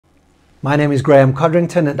My name is Graeme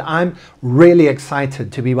Codrington and I'm really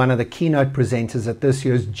excited to be one of the keynote presenters at this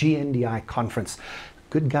year's GNDI conference.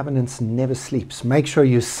 Good governance never sleeps. Make sure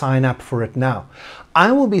you sign up for it now.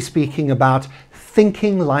 I will be speaking about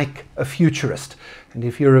thinking like a futurist. And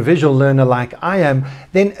if you're a visual learner like I am,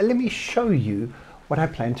 then let me show you what I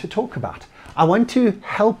plan to talk about. I want to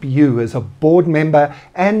help you as a board member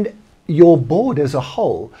and your board as a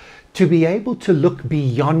whole to be able to look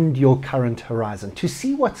beyond your current horizon, to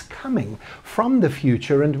see what's coming from the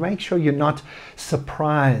future and make sure you're not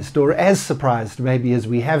surprised, or as surprised maybe as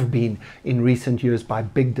we have been in recent years, by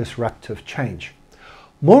big disruptive change.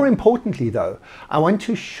 More importantly though, I want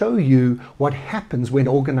to show you what happens when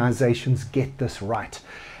organizations get this right,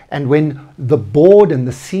 and when the board and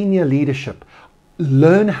the senior leadership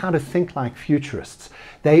learn how to think like futurists.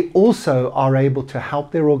 They also are able to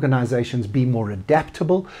help their organizations be more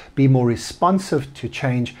adaptable, be more responsive to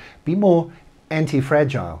change, be more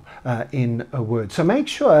anti-fragile, in a word. So make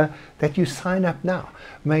sure that you sign up now.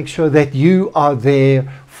 Make sure that you are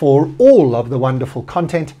there for all of the wonderful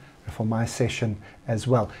content, for my session as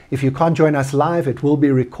well. If you can't join us live, it will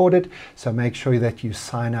be recorded, so make sure that you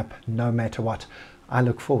sign up no matter what. I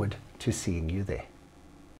look forward to seeing you there.